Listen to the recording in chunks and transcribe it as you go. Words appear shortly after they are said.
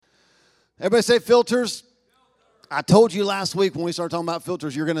Everybody say filters. I told you last week when we started talking about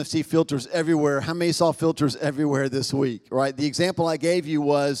filters, you're going to see filters everywhere. How many saw filters everywhere this week, right? The example I gave you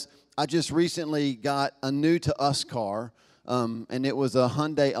was I just recently got a new to us car, and it was a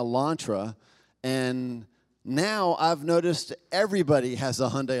Hyundai Elantra, and now I've noticed everybody has a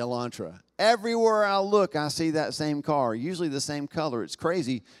Hyundai Elantra. Everywhere I look, I see that same car, usually the same color. It's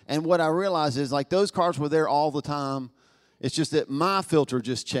crazy. And what I realize is, like, those cars were there all the time. It's just that my filter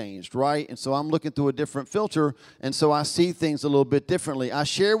just changed, right? And so I'm looking through a different filter, and so I see things a little bit differently. I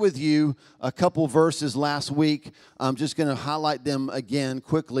shared with you a couple verses last week. I'm just going to highlight them again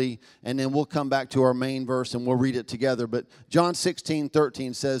quickly, and then we'll come back to our main verse, and we'll read it together. But John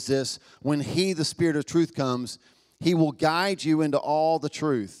 16:13 says this, "When He, the Spirit of truth, comes, He will guide you into all the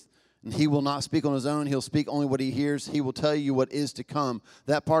truth. And He will not speak on His own. He'll speak only what He hears. He will tell you what is to come."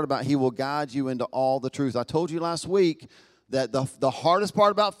 That part about He will guide you into all the truth. I told you last week that the hardest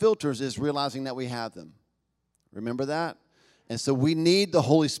part about filters is realizing that we have them. Remember that? And so we need the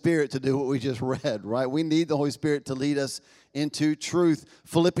Holy Spirit to do what we just read, right? We need the Holy Spirit to lead us into truth.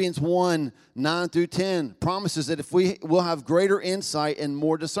 Philippians 1:9-10 promises that if we will have greater insight and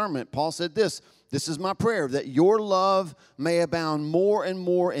more discernment. Paul said this is my prayer, that your love may abound more and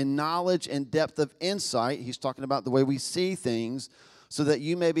more in knowledge and depth of insight. He's talking about the way we see things, so that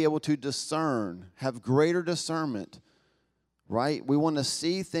you may be able to discern, have greater discernment. Right? We want to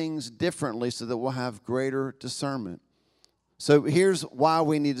see things differently so that we'll have greater discernment. So here's why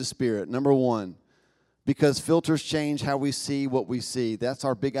we need the Spirit. Number one, because filters change how we see what we see. That's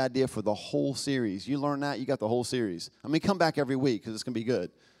our big idea for the whole series. You learn that, you got the whole series. I mean, come back every week because it's going to be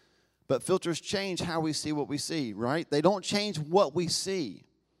good. But filters change how we see what we see, right? They don't change what we see.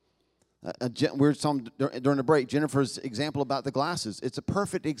 We were talking during the break, Jennifer's example about the glasses. It's a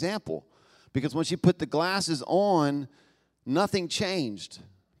perfect example because when she put the glasses on, nothing changed,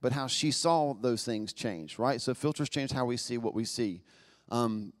 but how she saw those things changed, right? So filters change how we see what we see.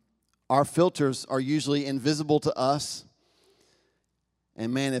 Our filters are usually invisible to us.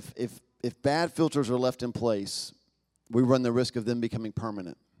 And man, if bad filters are left in place, we run the risk of them becoming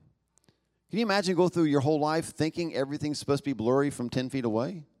permanent. Can you imagine going through your whole life thinking everything's supposed to be blurry from 10 feet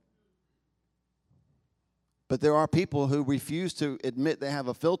away? But there are people who refuse to admit they have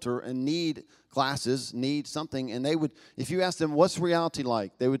a filter and need glasses, need something. And they would, if you ask them, what's reality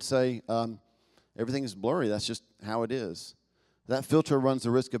like? They would say, everything is blurry. That's just how it is. That filter runs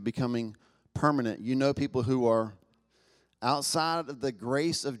the risk of becoming permanent. You know people who are outside of the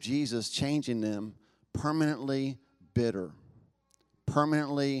grace of Jesus changing them, permanently bitter,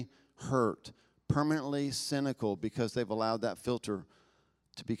 permanently hurt, permanently cynical because they've allowed that filter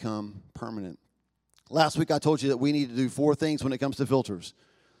to become permanent. Last week I told you that we need to do 4 things when it comes to filters.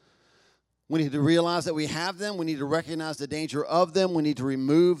 We need to realize that we have them. We need to recognize the danger of them. We need to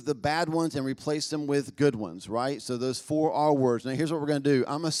remove the bad ones and replace them with good ones, right? So those 4 are words. Now here's what we're going to do.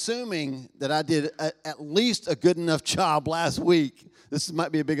 I'm assuming that I did at least a good enough job last week. This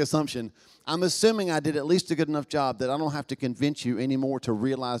might be a big assumption. I'm assuming I did at least a good enough job that I don't have to convince you anymore to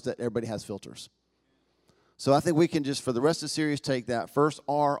realize that everybody has filters. So I think we can just, for the rest of the series, take that first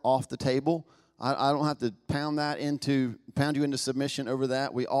R off the table. I don't have to pound you into submission over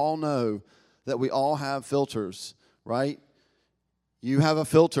that. We all know that we all have filters, right? You have a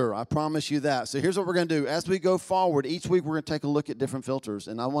filter. I promise you that. So here's what we're going to do. As we go forward, each week we're going to take a look at different filters.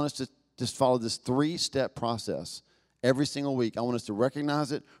 And I want us to just follow this 3-step process every single week. I want us to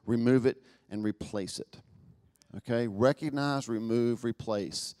recognize it, remove it, and replace it. Okay? Recognize, remove,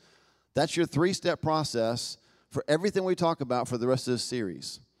 replace. That's your 3-step process for everything we talk about for the rest of this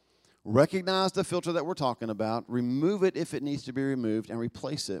series. Recognize the filter that we're talking about, remove it if it needs to be removed, and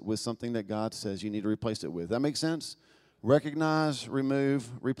replace it with something that God says you need to replace it with. That make sense? Recognize, remove,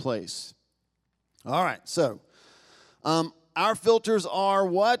 replace. All right, so our filters are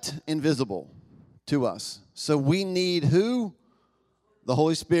what? Invisible to us. So we need who? The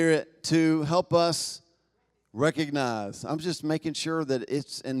Holy Spirit to help us recognize. I'm just making sure that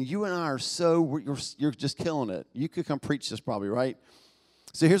it's, and you and I are you're just killing it. You could come preach this probably, right?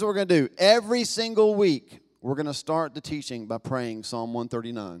 So here's what we're going to do. Every single week, we're going to start the teaching by praying Psalm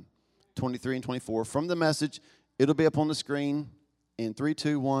 139, 23 and 24. From the Message, it'll be up on the screen in 3,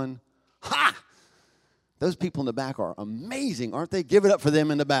 2, 1. Ha! Those people in the back are amazing, aren't they? Give it up for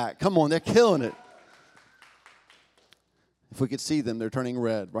them in the back. Come on, they're killing it. If we could see them, they're turning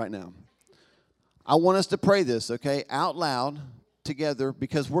red right now. I want us to pray this, okay, out loud together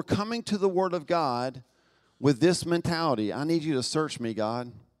because we're coming to the Word of God with this mentality. I need you to search me,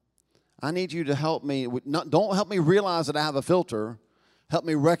 God. I need you to help me. Don't help me realize that I have a filter. Help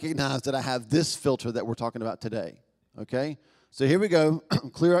me recognize that I have this filter that we're talking about today. Okay? So here we go.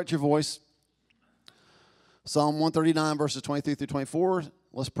 Clear out your voice. Psalm 139, verses 23 through 24.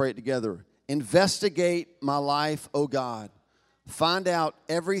 Let's pray it together. Investigate my life, O God. Find out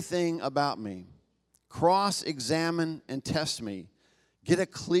everything about me. Cross-examine and test me. Get a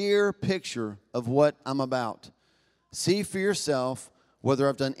clear picture of what I'm about. See for yourself whether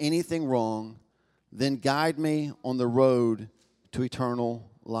I've done anything wrong. Then guide me on the road to eternal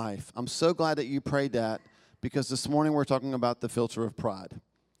life. I'm so glad that you prayed that, because this morning we're talking about the filter of pride.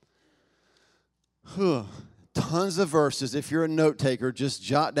 Tons of verses. If you're a note taker, just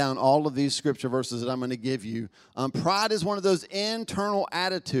jot down all of these scripture verses that I'm going to give you. Pride is one of those internal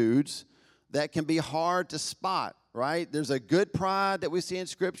attitudes that can be hard to spot, right? There's a good pride that we see in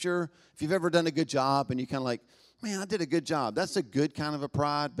Scripture. If you've ever done a good job and you kind of like, man, I did a good job. That's a good kind of a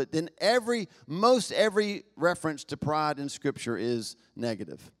pride. But then most every reference to pride in Scripture is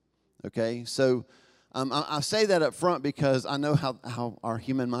negative, okay? So I say that up front because I know how our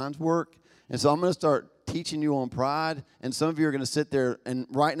human minds work. And so I'm going to start teaching you on pride, and some of you are going to sit there, and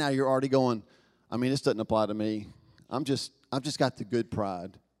right now you're already going, I mean, this doesn't apply to me. I've just got the good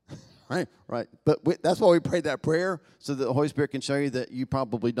pride, right? But that's why we prayed that prayer, so that the Holy Spirit can show you that you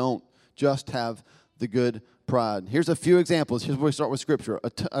probably don't just have the good pride. Here's a few examples. Here's where we start with Scripture.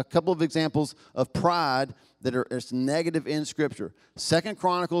 A couple of examples of pride that are negative in Scripture. 2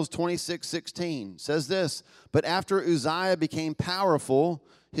 Chronicles 26:16 says this, but after Uzziah became powerful,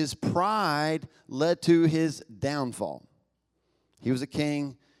 his pride led to his downfall. He was a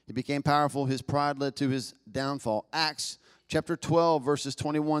king. He became powerful. His pride led to his downfall. Acts chapter 12, verses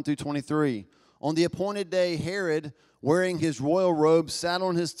 21 through 23. On the appointed day, Herod, wearing his royal robe, sat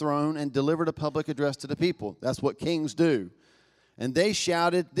on his throne and delivered a public address to the people. That's what kings do. And they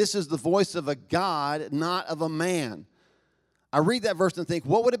shouted, this is the voice of a God, not of a man. I read that verse and think,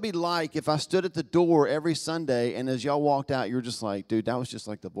 what would it be like if I stood at the door every Sunday and as y'all walked out, you were just like, dude, that was just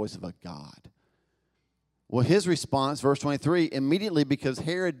like the voice of a God. Well, his response, verse 23, immediately because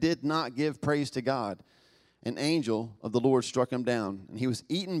Herod did not give praise to God, an angel of the Lord struck him down, and he was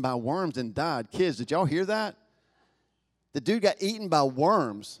eaten by worms and died. Kids, did y'all hear that? The dude got eaten by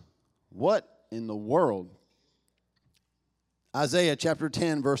worms. What in the world? Isaiah chapter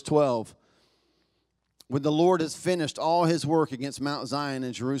 10, verse 12. When the Lord has finished all his work against Mount Zion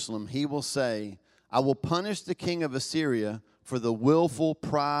and Jerusalem, he will say, I will punish the king of Assyria for the willful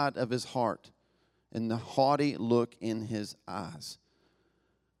pride of his heart and the haughty look in his eyes.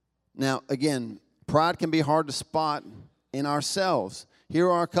 Now, again, pride can be hard to spot in ourselves. Here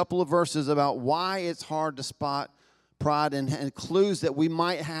are a couple of verses about why it's hard to spot pride and clues that we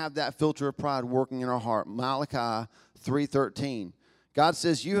might have that filter of pride working in our heart. Malachi 3:13. God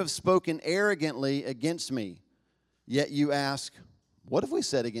says, you have spoken arrogantly against me, yet you ask, what have we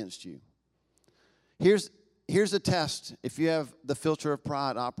said against you? Here's a test if you have the filter of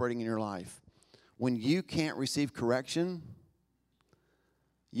pride operating in your life. When you can't receive correction,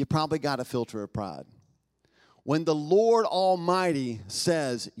 you probably got a filter of pride. When the Lord Almighty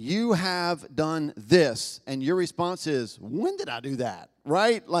says, you have done this, and your response is, when did I do that?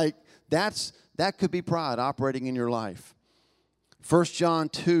 Right? Like, that could be pride operating in your life. 1 John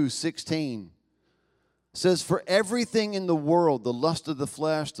 2:16 says, for everything in the world, the lust of the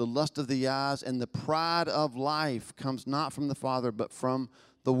flesh, the lust of the eyes, and the pride of life comes not from the Father, but from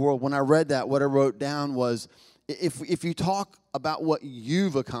the world. When I read that, what I wrote down was, if you talk about what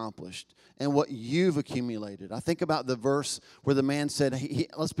you've accomplished and what you've accumulated, I think about the verse where the man said,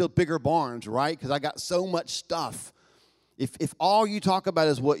 let's build bigger barns, right? Because I got so much stuff. If all you talk about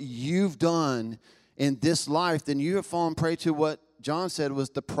is what you've done in this life, then you have fallen prey to what John said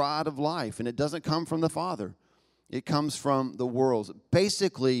was the pride of life, and it doesn't come from the Father. It comes from the world.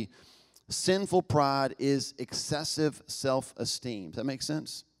 Basically, sinful pride is excessive self-esteem. Does that make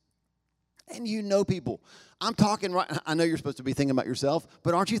sense? And you know people. I'm talking right, I know you're supposed to be thinking about yourself,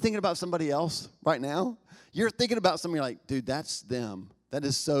 but aren't you thinking about somebody else right now? You're thinking about somebody, you're like, dude, that's them. That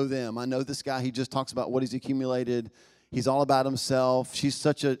is so them. I know this guy, he just talks about what he's accumulated. He's all about himself. She's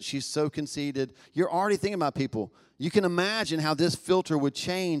so conceited. You're already thinking about people. You can imagine how this filter would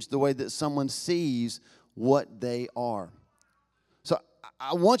change the way that someone sees what they are. So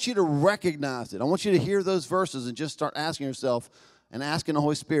I want you to recognize it. I want you to hear those verses and just start asking yourself and asking the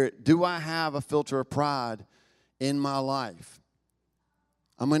Holy Spirit, do I have a filter of pride in my life?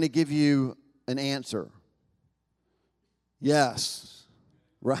 I'm going to give you an answer. Yes.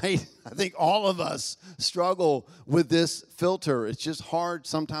 Right? I think all of us struggle with this filter. It's just hard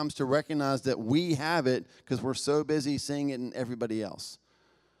sometimes to recognize that we have it because we're so busy seeing it in everybody else.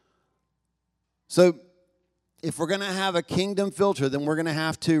 So if we're going to have a kingdom filter, then we're going to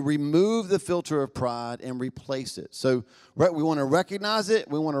have to remove the filter of pride and replace it. So we want to recognize it,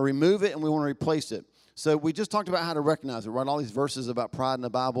 we want to remove it, and we want to replace it. So we just talked about how to recognize it, right? All these verses about pride in the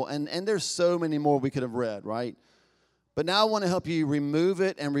Bible, and there's so many more we could have read, right? But now I want to help you remove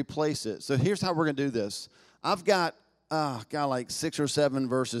it and replace it. So here's how we're going to do this. I've got like 6 or 7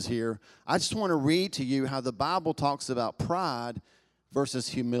 verses here. I just want to read to you how the Bible talks about pride versus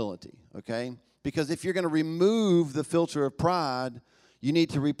humility, okay? Because if you're going to remove the filter of pride, you need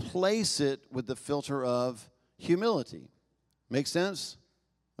to replace it with the filter of humility. Make sense?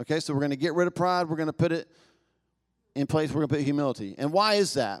 Okay, so we're going to get rid of pride. We're going to put it in place. We're going to put humility. And why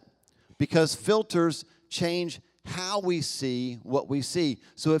is that? Because filters change how we see what we see.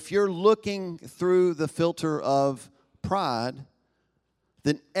 So if you're looking through the filter of pride,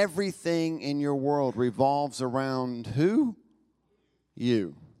 then everything in your world revolves around who?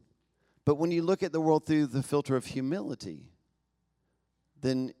 You. But when you look at the world through the filter of humility,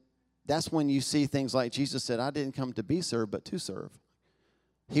 then that's when you see things like Jesus said, I didn't come to be served, but to serve.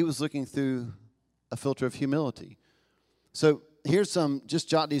 He was looking through a filter of humility. So here's some, just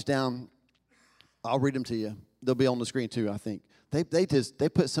jot these down. I'll read them to you. They'll be on the screen too, I think. They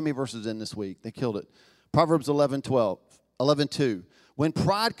put so many verses in this week. They killed it. Proverbs 11:2. When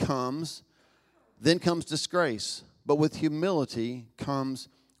pride comes, then comes disgrace. But with humility comes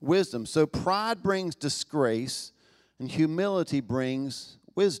wisdom. So pride brings disgrace, and humility brings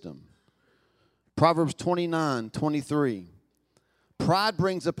wisdom. Proverbs 29:23. Pride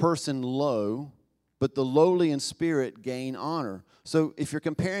brings a person low, but the lowly in spirit gain honor. So if you're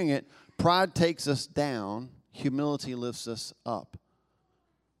comparing it, pride takes us down, humility lifts us up.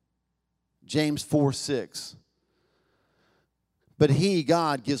 James 4:6. But he,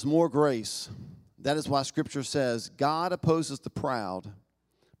 God, gives more grace. That is why Scripture says, God opposes the proud,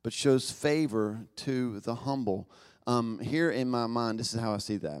 but shows favor to the humble. Here in my mind, this is how I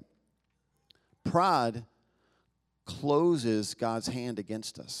see that. Pride closes God's hand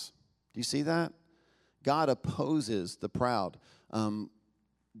against us. Do you see that? God opposes the proud.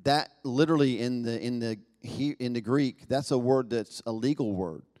 That literally in the Greek, that's a word that's a legal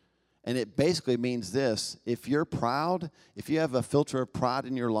word. And it basically means this: if you're proud, if you have a filter of pride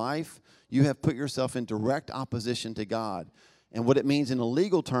in your life, you have put yourself in direct opposition to God. And what it means in a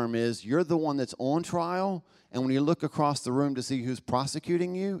legal term is you're the one that's on trial, and when you look across the room to see who's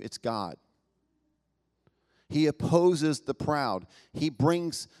prosecuting you, it's God. He opposes the proud. He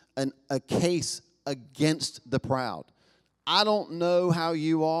brings a case against the proud. I don't know how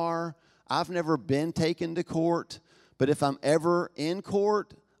you are. I've never been taken to court, but if I'm ever in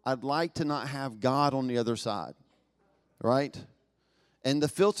court, I'd like to not have God on the other side, right? And the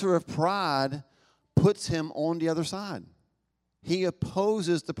filter of pride puts him on the other side. He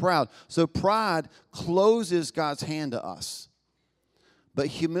opposes the proud. So pride closes God's hand to us, but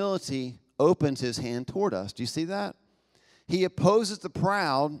humility opens his hand toward us. Do you see that? He opposes the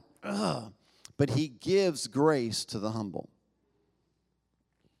proud, but he gives grace to the humble.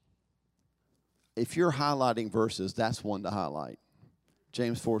 If you're highlighting verses, that's one to highlight.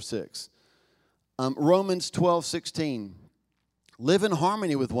 James 4:6. Romans 12:16. Live in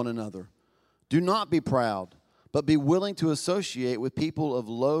harmony with one another. Do not be proud, but be willing to associate with people of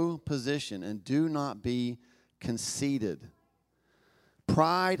low position, and do not be conceited.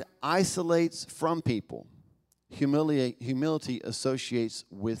 Pride isolates from people. Humility associates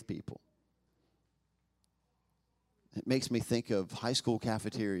with people. It makes me think of high school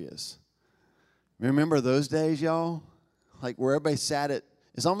cafeterias. Remember those days, y'all? Like where everybody sat at,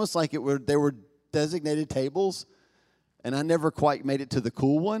 it's almost like they were designated tables, and I never quite made it to the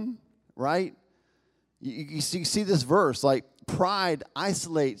cool one, right? You see this verse, like pride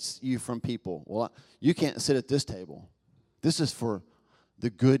isolates you from people. Well, you can't sit at this table. This is for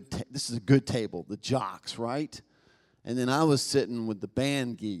the good, this is a good table, the jocks, right? And then I was sitting with the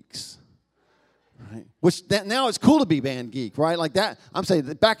band geeks, right? Which now it's cool to be band geek, right? Like that, I'm saying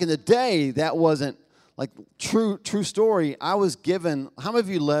that back in the day, that wasn't like true story. I was given, how many of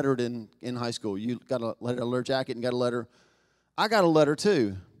you lettered in high school? You got a letter jacket and got a letter? I got a letter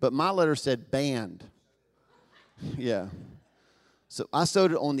too, but my letter said band. Yeah. So I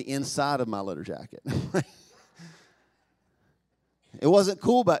sewed it on the inside of my letter jacket. It wasn't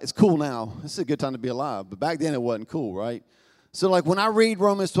cool, but it's cool now. This is a good time to be alive. But back then it wasn't cool, right? So like when I read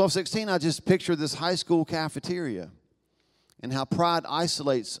Romans 12:16, I just picture this high school cafeteria and how pride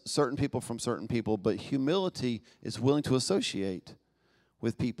isolates certain people from certain people, but humility is willing to associate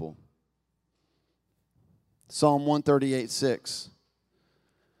with people. Psalm 138:6.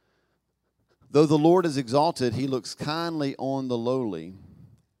 Though the Lord is exalted, he looks kindly on the lowly.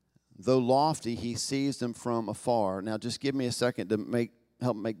 Though lofty, he sees them from afar. Now, just give me a second to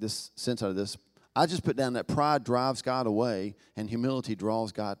help make this sense out of this. I just put down that pride drives God away and humility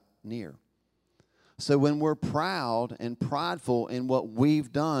draws God near. So when we're proud and prideful in what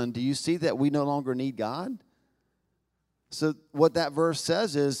we've done, do you see that we no longer need God? So what that verse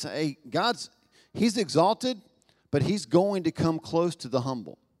says is, hey, He's exalted, but He's going to come close to the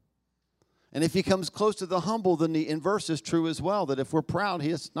humble. And if He comes close to the humble, then the inverse is true as well, that if we're proud,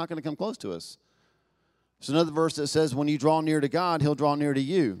 He's not going to come close to us. There's another verse that says, when you draw near to God, He'll draw near to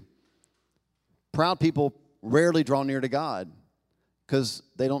you. Proud people rarely draw near to God because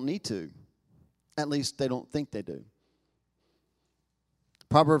they don't need to. At least they don't think they do.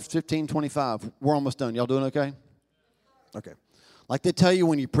 Proverbs 15:25. We're almost done. Y'all doing okay? Okay. Like they tell you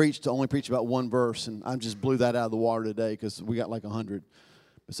when you preach to only preach about one verse, and I just blew that out of the water today because we got like 100.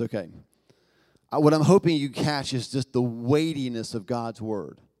 It's okay. What I'm hoping you catch is just the weightiness of God's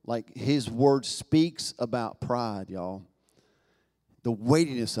word. Like His word speaks about pride, y'all. The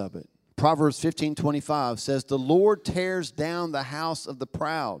weightiness of it. Proverbs 15:25 says, the Lord tears down the house of the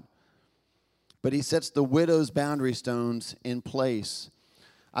proud, but He sets the widow's boundary stones in place.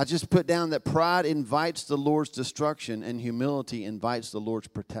 I just put down that pride invites the Lord's destruction and humility invites the Lord's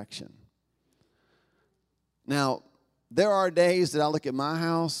protection. Now, there are days that I look at my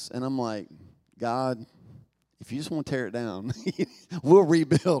house and I'm like, God, if you just want to tear it down, we'll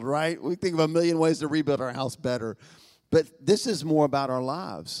rebuild, right? We think of a million ways to rebuild our house better. But this is more about our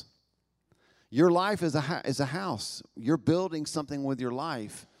lives. Your life is a house. You're building something with your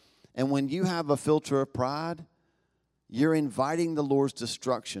life. And when you have a filter of pride, you're inviting the Lord's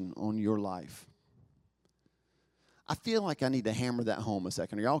destruction on your life. I feel like I need to hammer that home a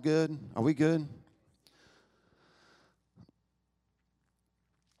second. Are y'all good? Are we good?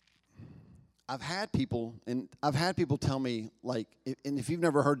 I've had people tell me, like, and if you've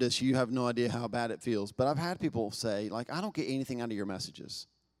never heard this, you have no idea how bad it feels. But I've had people say, like, I don't get anything out of your messages.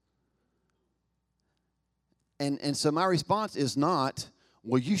 And so my response is not,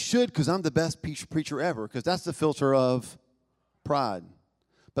 well, you should because I'm the best preacher ever, because that's the filter of pride.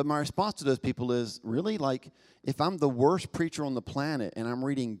 But my response to those people is, really? Like, if I'm the worst preacher on the planet and I'm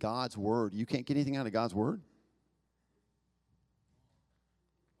reading God's word, you can't get anything out of God's word?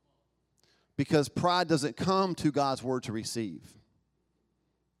 Because pride doesn't come to God's word to receive.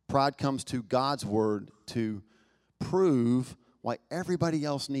 Pride comes to God's word to prove why everybody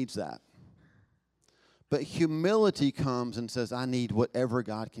else needs that. But humility comes and says, I need whatever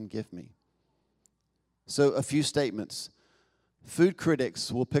God can give me. So a few statements. Food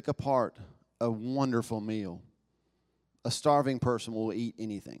critics will pick apart a wonderful meal. A starving person will eat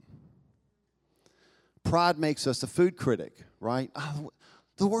anything. Pride makes us a food critic, right? Oh,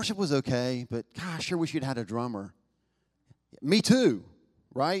 the worship was okay, but gosh, I sure wish you'd had a drummer. Me too,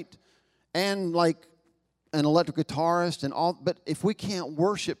 right? And like an electric guitarist and all. But if we can't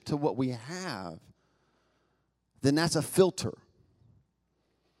worship to what we have, then that's a filter.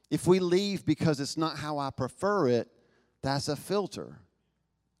 If we leave because it's not how I prefer it, that's a filter.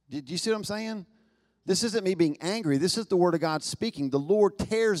 Did you see what I'm saying? This isn't me being angry. This is the word of God speaking. The Lord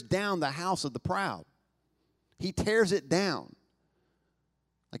tears down the house of the proud. He tears it down.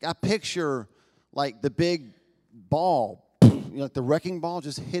 Like I picture like the big ball, like the wrecking ball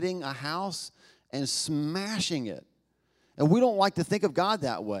just hitting a house and smashing it. And we don't like to think of God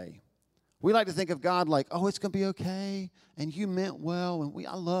that way. We like to think of God like, oh, it's going to be okay, and you meant well, and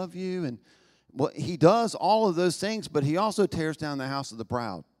I love you. And well, He does all of those things, but He also tears down the house of the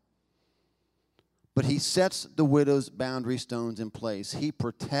proud. But He sets the widow's boundary stones in place. He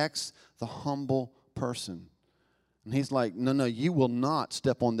protects the humble person. And He's like, no, you will not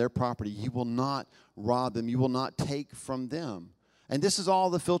step on their property. You will not rob them. You will not take from them. And this is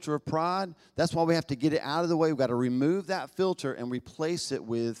all the filter of pride. That's why we have to get it out of the way. We've got to remove that filter and replace it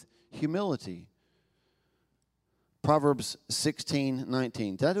with humility. Proverbs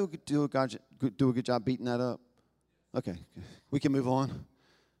 16:19. Did I do a good job beating that up? Okay, we can move on.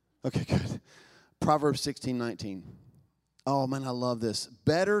 Okay, good. Proverbs 16:19. Oh, man, I love this.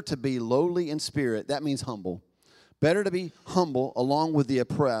 Better to be lowly in spirit. That means humble. Better to be humble along with the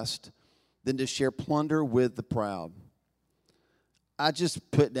oppressed than to share plunder with the proud. I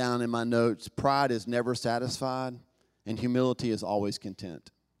just put down in my notes, pride is never satisfied and humility is always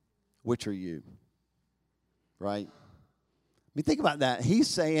content. Which are you? Right? I mean, think about that. He's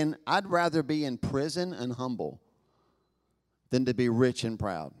saying, I'd rather be in prison and humble than to be rich and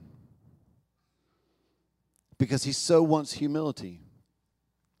proud. Because He so wants humility.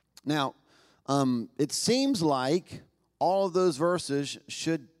 Now, it seems like all of those verses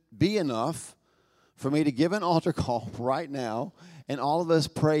should be enough for me to give an altar call right now and all of us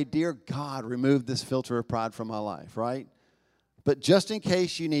pray, dear God, remove this filter of pride from my life, right? But just in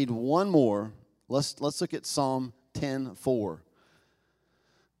case you need one more, let's look at Psalm 10:4.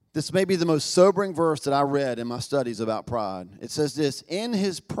 This may be the most sobering verse that I read in my studies about pride. It says this, in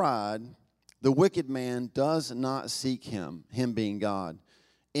his pride, the wicked man does not seek him being God.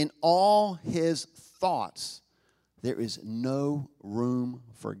 In all his thoughts, there is no room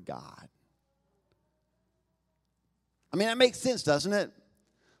for God. I mean, that makes sense, doesn't it?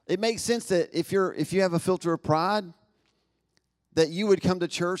 It makes sense that if you have a filter of pride, that you would come to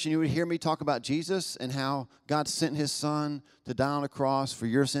church and you would hear me talk about Jesus and how God sent his son to die on a cross for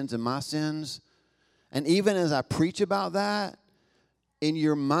your sins and my sins. And even as I preach about that, in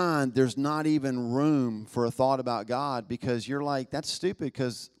your mind, there's not even room for a thought about God because you're like, that's stupid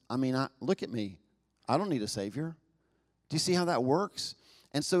because, look at me. I don't need a Savior. Do you see how that works?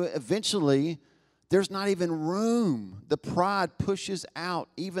 And so eventually, there's not even room. The pride pushes out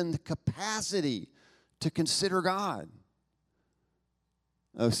even the capacity to consider God.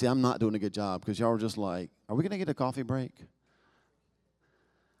 Oh, see, I'm not doing a good job because y'all are just like, are we going to get a coffee break?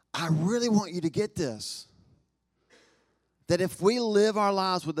 I really want you to get this. That if we live our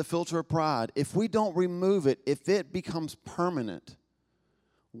lives with the filter of pride, if we don't remove it, if it becomes permanent,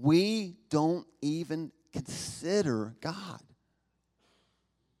 we don't even consider God.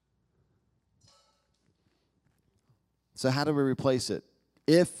 So how do we replace it?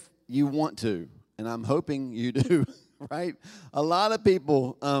 If you want to, and I'm hoping you do, right? A lot of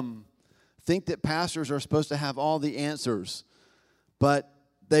people think that pastors are supposed to have all the answers, but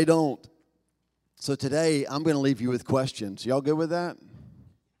they don't. So today, I'm going to leave you with questions. Y'all good with that?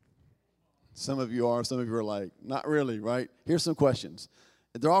 Some of you are. Some of you are like, not really, right? Here's some questions.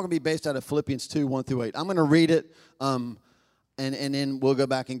 They're all going to be based out of Philippians 2, 1 through 8. I'm going to read it, and then we'll go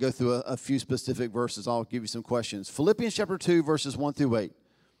back and go through a few specific verses. I'll give you some questions. Philippians chapter 2, verses 1 through 8.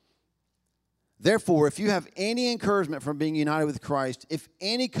 Therefore, if you have any encouragement from being united with Christ, if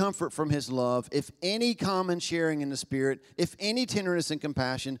any comfort from his love, if any common sharing in the Spirit, if any tenderness and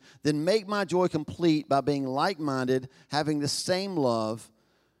compassion, then make my joy complete by being like-minded, having the same love,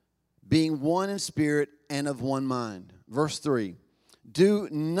 being one in spirit and of one mind. Verse 3, do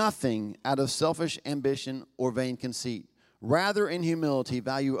nothing out of selfish ambition or vain conceit. Rather, in humility,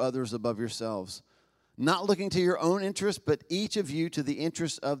 value others above yourselves, not looking to your own interest, but each of you to the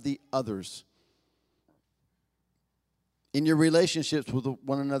interest of the others. In your relationships with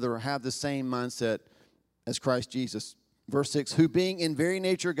one another, have the same mindset as Christ Jesus. Verse 6, who being in very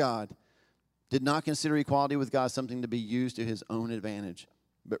nature God, did not consider equality with God something to be used to his own advantage,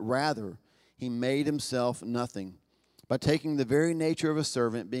 but rather he made himself nothing by taking the very nature of a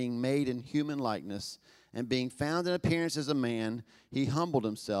servant, being made in human likeness, and being found in appearance as a man, he humbled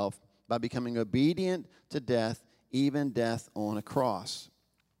himself by becoming obedient to death, even death on a cross.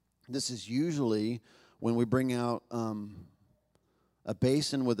 This is usually when we bring out a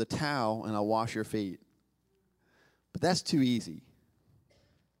basin with a towel and I'll wash your feet. But that's too easy,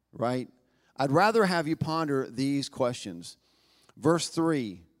 right? I'd rather have you ponder these questions. Verse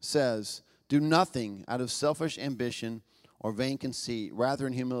 3 says, do nothing out of selfish ambition or vain conceit. Rather,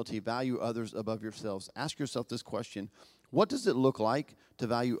 in humility, value others above yourselves. Ask yourself this question. What does it look like to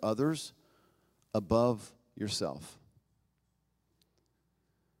value others above yourself?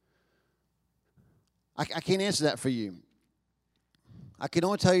 I can't answer that for you. I can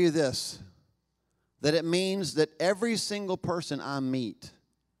only tell you this, that it means that every single person I meet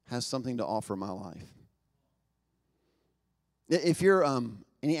has something to offer my life. If you're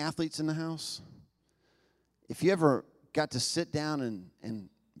any athletes in the house, if you ever got to sit down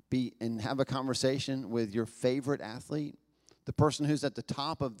and have a conversation with your favorite athlete, the person who's at the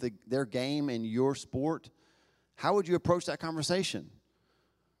top of their game in your sport, how would you approach that conversation?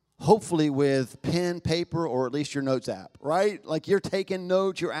 Hopefully with pen, paper, or at least your notes app, right? Like you're taking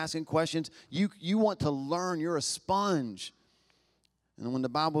notes, you're asking questions. You want to learn. You're a sponge. And when the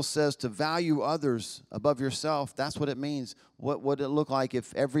Bible says to value others above yourself, that's what it means. What would it look like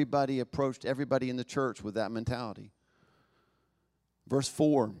if everybody approached everybody in the church with that mentality? Verse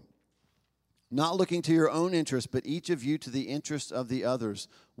 4, not looking to your own interest, but each of you to the interest of the others.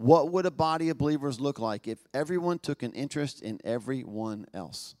 What would a body of believers look like if everyone took an interest in everyone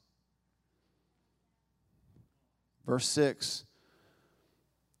else? Verse 6,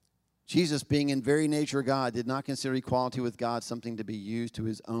 Jesus, being in very nature God, did not consider equality with God something to be used to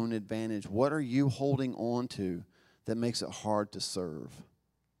his own advantage. What are you holding on to that makes it hard to serve?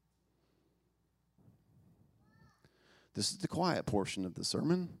 This is the quiet portion of the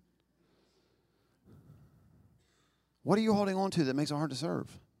sermon. What are you holding on to that makes it hard to serve?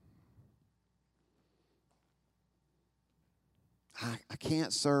 I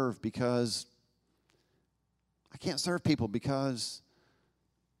can't serve because I can't serve people because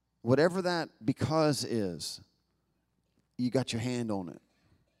whatever that because is, you got your hand on it.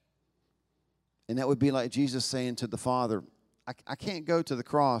 And that would be like Jesus saying to the Father, I can't go to the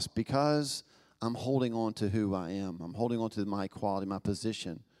cross because I'm holding on to who I am. I'm holding on to my equality, my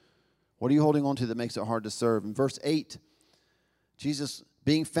position. What are you holding on to that makes it hard to serve? In verse 8, Jesus,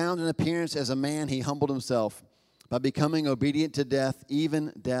 being found in appearance as a man, he humbled himself by becoming obedient to death,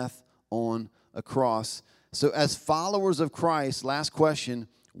 even death on a cross. So as followers of Christ, last question,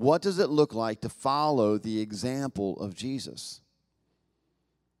 what does it look like to follow the example of Jesus?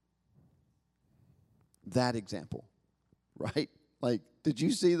 That example, right? Like, did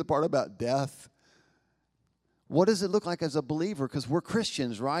you see the part about death? What does it look like as a believer? Because we're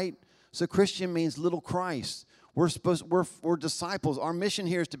Christians, right? So Christian means little Christ. We're disciples. Our mission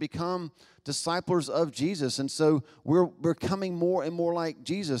here is to become disciples of Jesus. And so we're becoming more and more like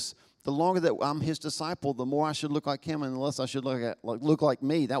Jesus. The longer that I'm his disciple, the more I should look like him and the less I should look like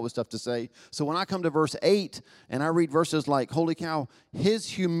me. That was tough to say. So when I come to verse 8 and I read verses like, holy cow, his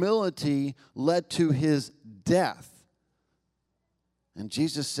humility led to his death. And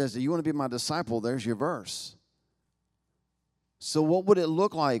Jesus says, you want to be my disciple, there's your verse. So what would it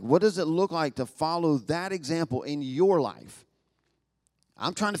look like? What does it look like to follow that example in your life?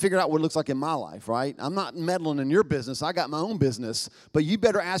 I'm trying to figure out what it looks like in my life, right? I'm not meddling in your business. I got my own business. But you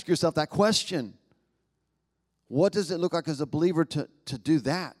better ask yourself that question. What does it look like as a believer to do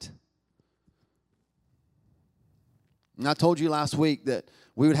that? And I told you last week that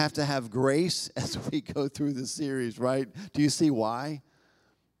we would have to have grace as we go through the series, right? Do you see why?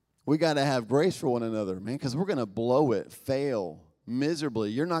 We got to have grace for one another, man, because we're going to blow it, fail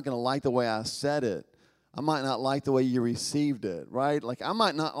miserably. You're not going to like the way I said it. I might not like the way you received it, right? Like, I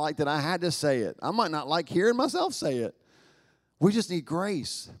might not like that I had to say it. I might not like hearing myself say it. We just need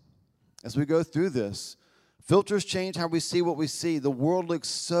grace as we go through this. Filters change how we see what we see. The world looks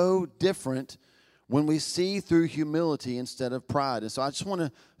so different when we see through humility instead of pride. And so I just want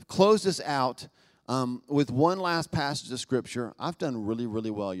to close this out with one last passage of Scripture. I've done really,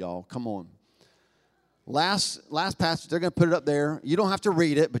 really well, y'all. Come on. Last passage, they're going to put it up there. You don't have to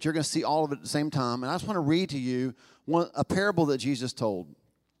read it, but you're going to see all of it at the same time. And I just want to read to you a parable that Jesus told.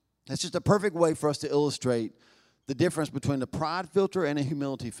 It's just a perfect way for us to illustrate the difference between a pride filter and a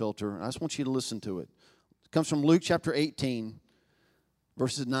humility filter. And I just want you to listen to it. It comes from Luke chapter 18,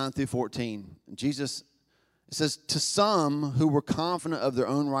 verses 9 through 14. And Jesus, it says, to some who were confident of their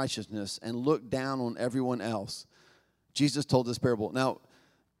own righteousness and looked down on everyone else, Jesus told this parable. Now,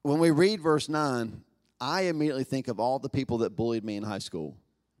 when we read verse 9, I immediately think of all the people that bullied me in high school.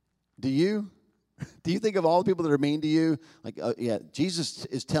 Do you? Do you think of all the people that are mean to you? Like, yeah, Jesus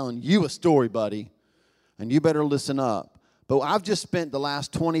is telling you a story, buddy, and you better listen up. But I've just spent the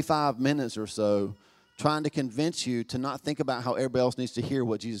last 25 minutes or so trying to convince you to not think about how everybody else needs to hear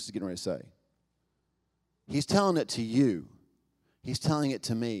what Jesus is getting ready to say. He's telling it to you. He's telling it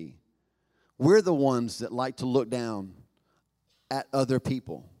to me. We're the ones that like to look down at other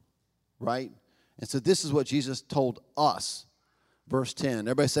people, right? And so this is what Jesus told us. Verse 10.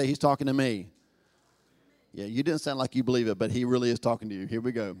 Everybody say, he's talking to me. Yeah, you didn't sound like you believe it, but he really is talking to you. Here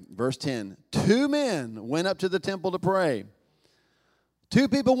we go. Verse 10. 2 men went up to the temple to pray. 2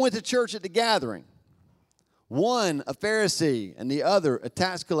 people went to church at the gathering. One, a Pharisee, and the other, a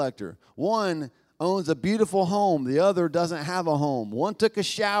tax collector. One owns a beautiful home. The other doesn't have a home. One took a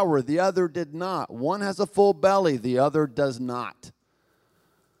shower. The other did not. One has a full belly. The other does not.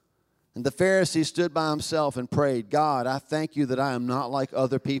 And the Pharisee stood by himself and prayed, God, I thank you that I am not like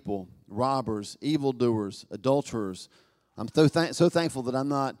other people, robbers, evildoers, adulterers. I'm so thankful that I'm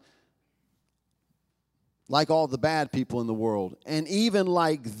not like all the bad people in the world, and even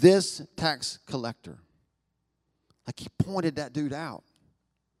like this tax collector. Like, he pointed that dude out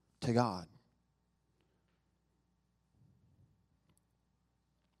to God.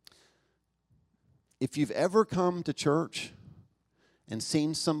 If you've ever come to church and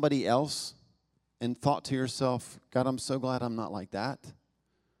seen somebody else and thought to yourself, God, I'm so glad I'm not like that,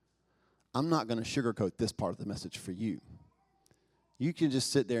 I'm not going to sugarcoat this part of the message for you. You can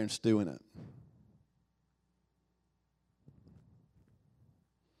just sit there and stew in it.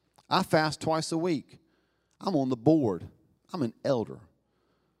 I fast twice a week. I'm on the board. I'm an elder.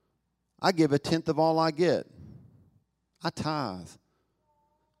 I give 1/10 of all I get. I tithe.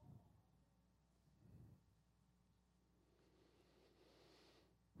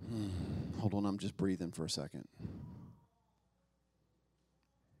 Hold on, I'm just breathing for a second.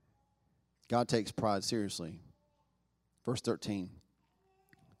 God takes pride seriously. Verse 13.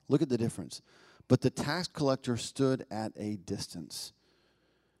 Look at the difference. But the tax collector stood at a distance.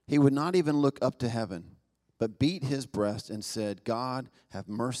 He would not even look up to heaven, but beat his breast and said, God, have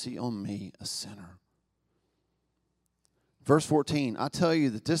mercy on me, a sinner. Verse 14, I tell you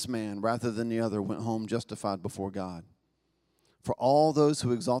that this man, rather than the other, went home justified before God. For all those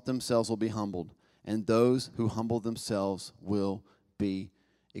who exalt themselves will be humbled, and those who humble themselves will be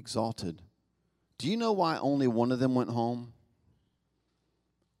exalted. Do you know why only one of them went home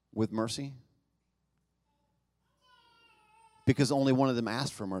with mercy? Because only one of them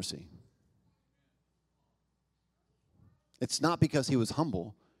asked for mercy. It's not because he was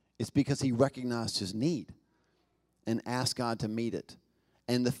humble. It's because he recognized his need and asked God to meet it.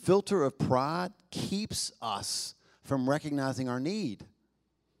 And the filter of pride keeps us from recognizing our need.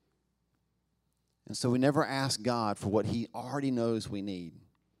 And so we never ask God for what he already knows we need.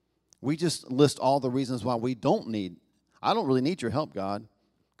 We just list all the reasons why we don't need. I don't really need your help, God,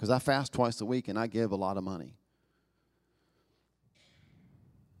 because I fast twice a week and I give a lot of money.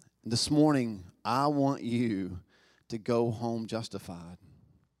 This morning, I want you to go home justified.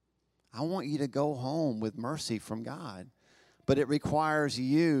 I want you to go home with mercy from God. But it requires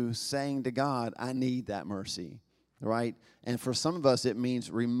you saying to God, I need that mercy, right? And for some of us, it means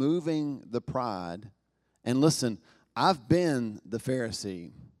removing the pride. And listen, I've been the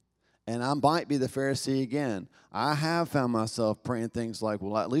Pharisee, and I might be the Pharisee again. I have found myself praying things like,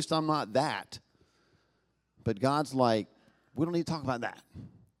 well, at least I'm not that. But God's like, we don't need to talk about that.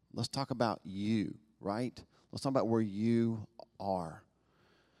 Let's talk about you, right? Let's talk about where you are.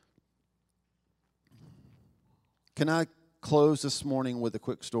 Can I close this morning with a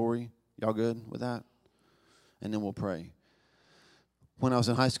quick story? Y'all good with that? And then we'll pray. When I was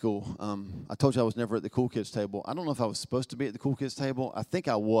in high school, I told you I was never at the cool kids table. I don't know if I was supposed to be at the cool kids table. I think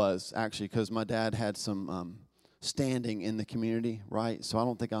I was, actually, because my dad had some standing in the community, right? So I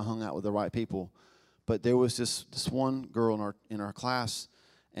don't think I hung out with the right people. But there was this one girl in our class,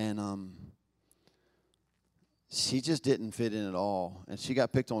 and she just didn't fit in at all. And she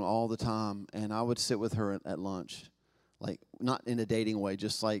got picked on all the time. And I would sit with her at lunch, like not in a dating way,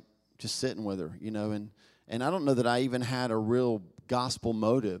 just sitting with her, you know. And I don't know that I even had a real gospel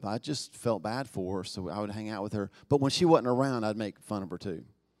motive. I just felt bad for her, so I would hang out with her. But when she wasn't around, I'd make fun of her too,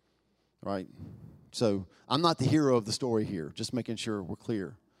 right? So I'm not the hero of the story here, just making sure we're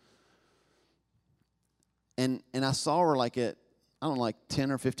clear. And I saw her like at, I don't know, like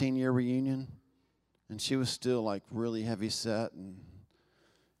 10 or 15 year reunion. And she was still like really heavy set. And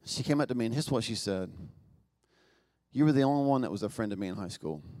she came up to me, and here's what she said. You were the only one that was a friend of me in high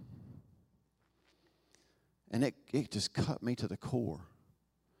school. And it just cut me to the core.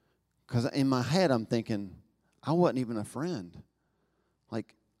 Because in my head, I'm thinking, I wasn't even a friend.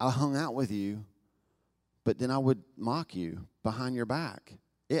 Like, I hung out with you, but then I would mock you behind your back.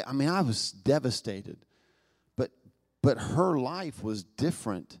 I was devastated. But her life was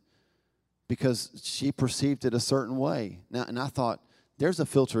different because she perceived it a certain way. Now, and I thought, there's a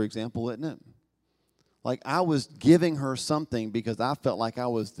filter example, isn't it? Like, I was giving her something because I felt like I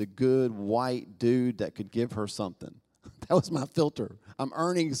was the good white dude that could give her something. That was my filter. I'm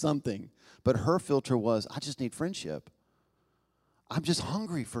earning something. But her filter was, I just need friendship. I'm just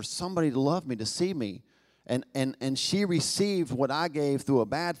hungry for somebody to love me, to see me. And she received what I gave through a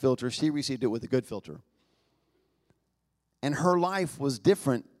bad filter. She received it with a good filter. And her life was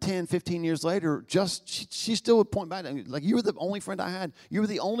different 10, 15 years later. She still would point back, like, you were the only friend I had. You were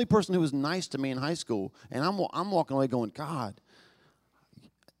the only person who was nice to me in high school. And I'm walking away going, God,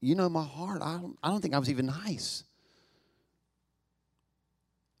 you know my heart. I don't think I was even nice.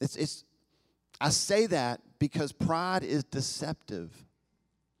 I say that because pride is deceptive.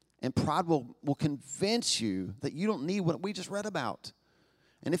 And pride will convince you that you don't need what we just read about.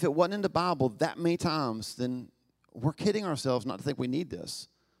 And if it wasn't in the Bible that many times, then we're kidding ourselves not to think we need this.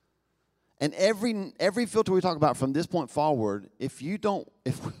 And every filter we talk about from this point forward, if we don't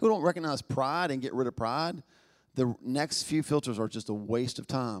recognize pride and get rid of pride, the next few filters are just a waste of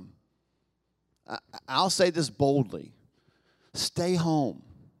time. I'll say this boldly. Stay home.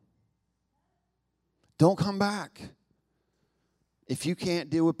 Don't come back if you can't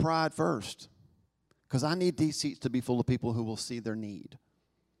deal with pride first. Because I need these seats to be full of people who will see their need.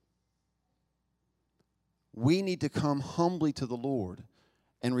 We need to come humbly to the Lord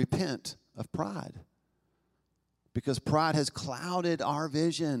and repent of pride. Because pride has clouded our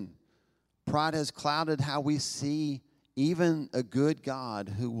vision. Pride has clouded how we see even a good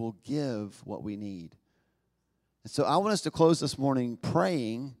God who will give what we need. And so I want us to close this morning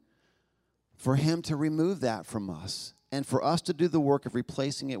praying for Him to remove that from us and for us to do the work of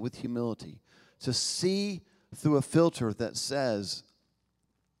replacing it with humility. To see through a filter that says,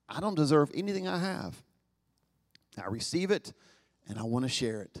 I don't deserve anything I have. I receive it, and I want to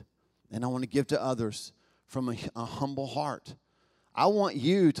share it. And I want to give to others from a humble heart. I want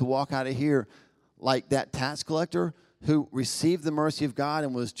you to walk out of here like that tax collector who received the mercy of God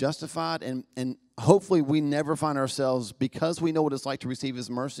and was justified. And hopefully we never find ourselves, because we know what it's like to receive his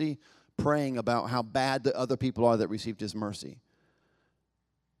mercy, praying about how bad the other people are that received his mercy.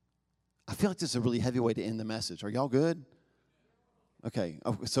 I feel like this is a really heavy way to end the message. Are y'all good? Okay,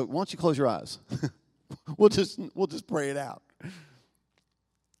 so why don't you close your eyes? We'll just pray it out.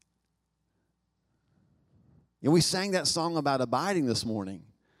 We sang that song about abiding this morning.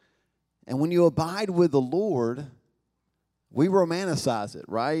 And when you abide with the Lord, we romanticize it,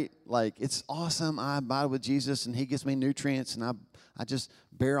 right? Like, it's awesome. I abide with Jesus, and he gives me nutrients, and I just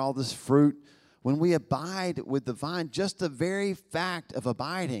bear all this fruit. When we abide with the vine, just the very fact of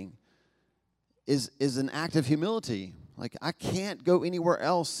abiding is an act of humility. Like, I can't go anywhere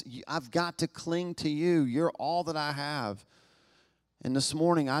else. I've got to cling to you. You're all that I have. And this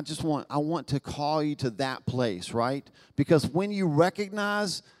morning, I want to call you to that place, right? Because when you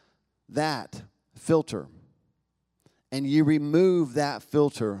recognize that filter and you remove that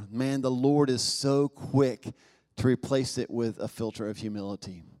filter, man, the Lord is so quick to replace it with a filter of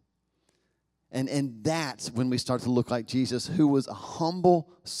humility. And that's when we start to look like Jesus, who was a humble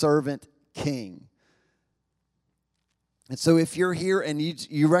servant king. And so if you're here and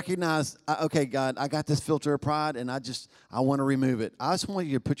you recognize, okay, God, I got this filter of pride, and I want to remove it. I just want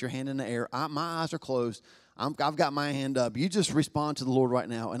you to put your hand in the air. My eyes are closed. I've got my hand up. You just respond to the Lord right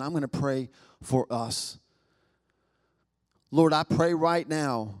now, and I'm going to pray for us. Lord, I pray right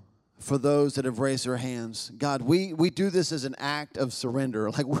now for those that have raised their hands. God, we do this as an act of surrender.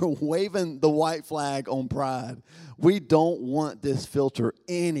 Like, we're waving the white flag on pride. We don't want this filter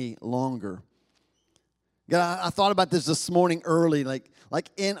any longer. God, I thought about this morning early, like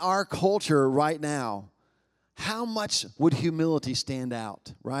in our culture right now, how much would humility stand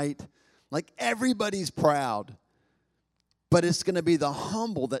out, right? Like, everybody's proud, but it's going to be the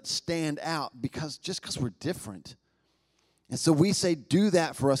humble that stand out because we're different. And so we say, do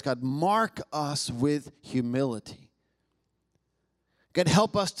that for us, God. Mark us with humility. God,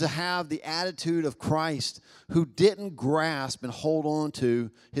 help us to have the attitude of Christ, who didn't grasp and hold on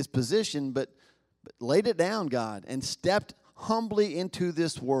to his position, but laid it down, God, and stepped humbly into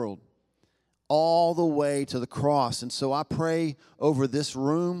this world all the way to the cross. And so I pray over this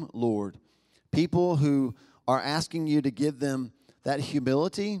room, Lord, people who are asking you to give them that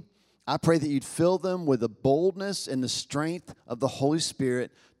humility, I pray that you'd fill them with the boldness and the strength of the Holy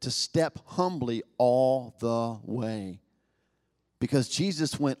Spirit to step humbly all the way. Because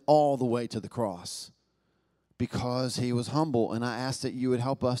Jesus went all the way to the cross, because he was humble. And I ask that you would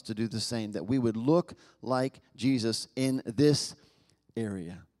help us to do the same, that we would look like Jesus in this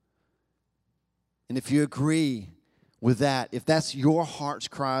area. And if you agree with that, if that's your heart's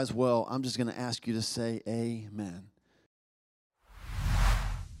cry as well, I'm just going to ask you to say amen.